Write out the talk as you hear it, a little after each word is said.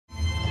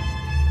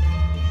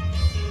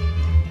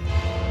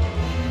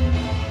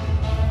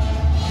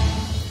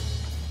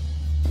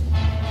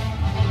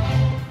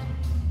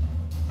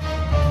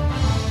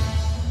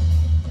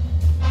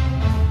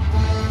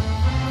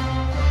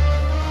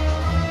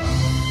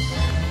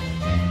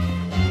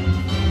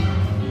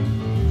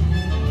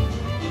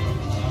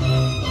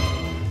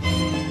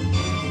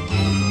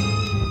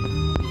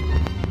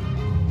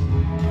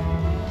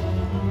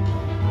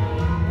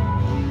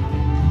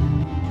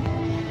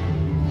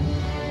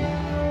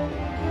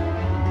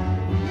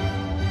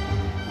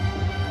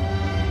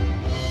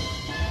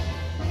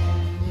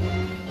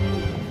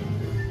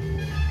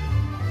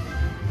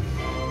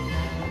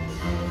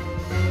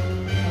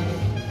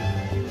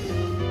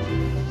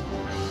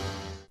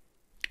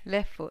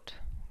foot.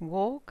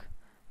 Walk,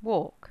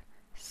 walk,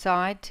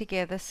 side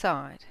together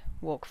side.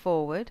 Walk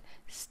forward,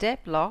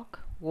 step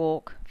lock,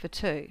 walk for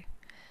 2.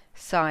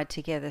 Side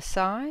together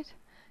side,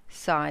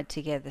 side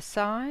together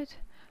side.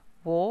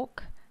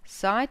 Walk,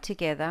 side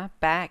together,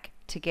 back,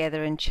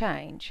 together and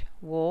change.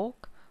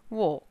 Walk,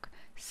 walk,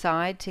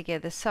 side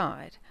together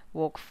side.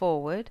 Walk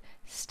forward,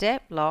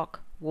 step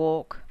lock,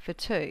 walk for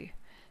 2.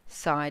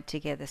 Side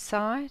together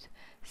side,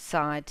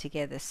 side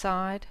together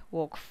side.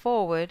 Walk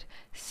forward,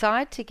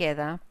 side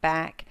together,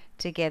 back,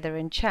 together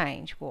and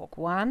change. Walk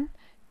 1,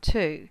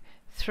 2,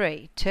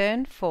 3,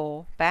 turn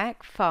 4,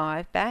 back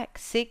 5, back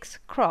 6,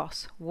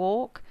 cross.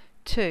 Walk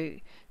 2,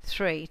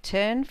 3,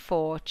 turn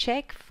 4,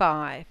 check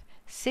 5,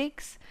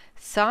 6,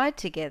 side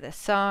together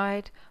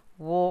side,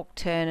 walk,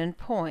 turn and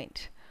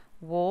point.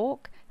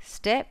 Walk,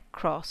 step,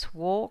 cross,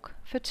 walk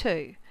for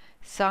 2.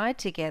 Side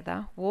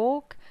together,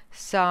 walk,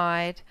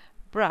 side,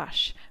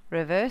 brush,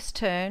 reverse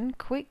turn,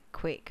 quick,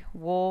 quick,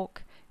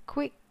 walk,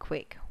 quick,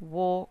 quick,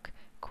 walk,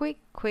 quick,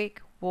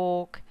 quick,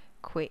 walk,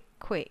 quick,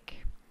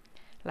 quick.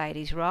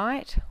 Ladies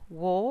right,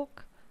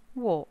 walk,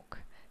 walk,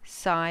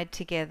 side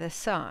together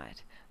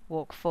side.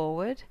 Walk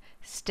forward,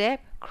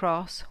 step,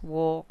 cross,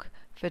 walk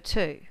for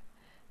 2.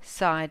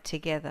 Side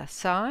together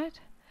side,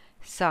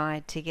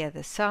 side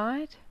together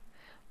side.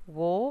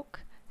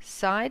 Walk,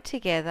 side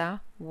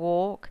together,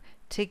 walk,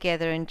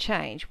 together and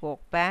change.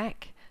 Walk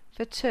back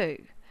for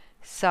 2.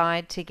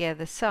 Side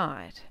together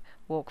side.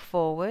 Walk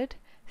forward,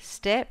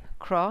 step,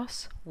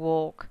 cross,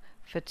 walk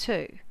for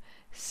 2.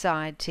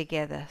 Side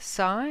together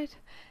side,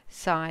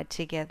 side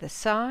together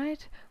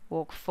side.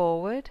 Walk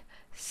forward,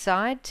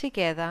 side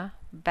together,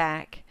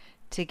 back,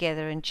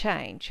 together and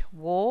change.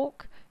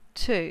 Walk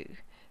 2,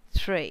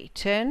 3,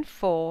 turn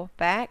 4,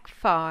 back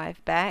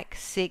 5, back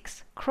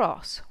 6,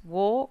 cross.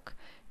 Walk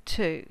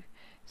 2,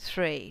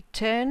 3,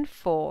 turn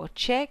 4,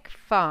 check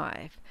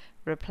 5,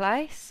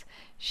 replace,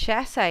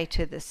 chassé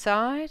to the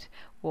side,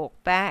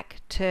 walk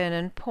back, turn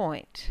and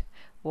point.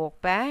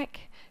 Walk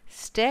back,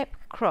 step,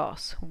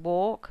 cross,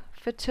 walk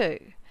for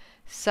 2.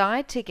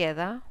 Side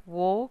together,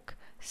 walk,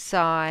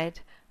 side,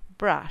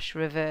 brush,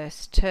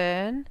 reverse,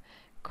 turn,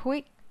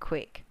 quick,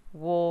 quick,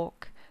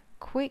 walk,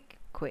 quick,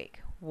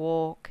 quick,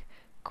 walk,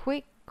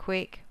 quick,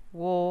 quick,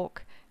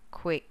 walk,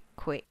 quick,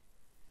 quick.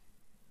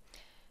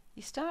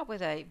 You start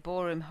with a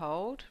ballroom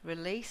hold,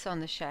 release on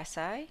the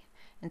chassé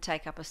and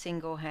take up a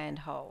single hand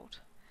hold.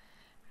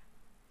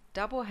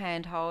 Double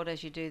hand hold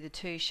as you do the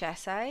 2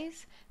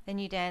 chassés, then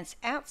you dance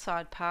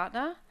outside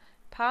partner,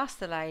 past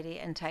the lady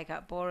and take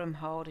up ballroom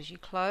hold as you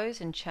close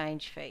and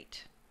change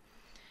feet.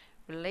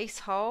 Release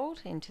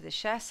hold into the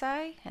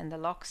chassé and the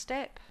lock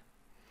step.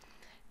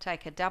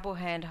 Take a double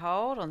hand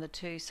hold on the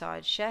 2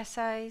 side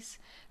chassés,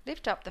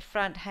 lift up the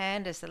front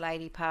hand as the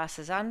lady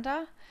passes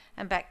under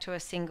and back to a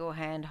single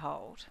hand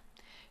hold.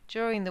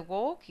 During the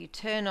walk you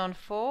turn on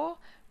 4,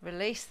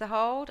 release the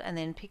hold and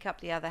then pick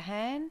up the other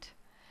hand,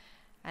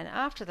 and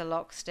after the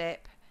lock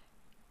step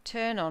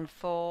turn on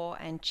 4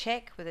 and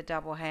check with a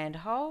double hand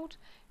hold,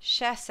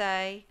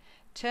 chassé,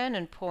 turn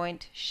and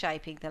point,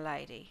 shaping the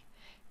lady.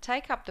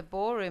 Take up the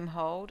ballroom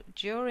hold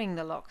during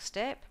the lock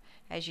step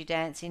as you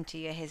dance into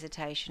your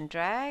hesitation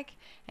drag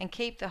and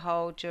keep the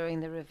hold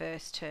during the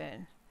reverse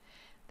turn.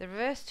 The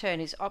reverse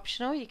turn is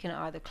optional. You can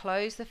either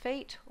close the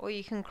feet or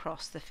you can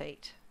cross the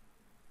feet.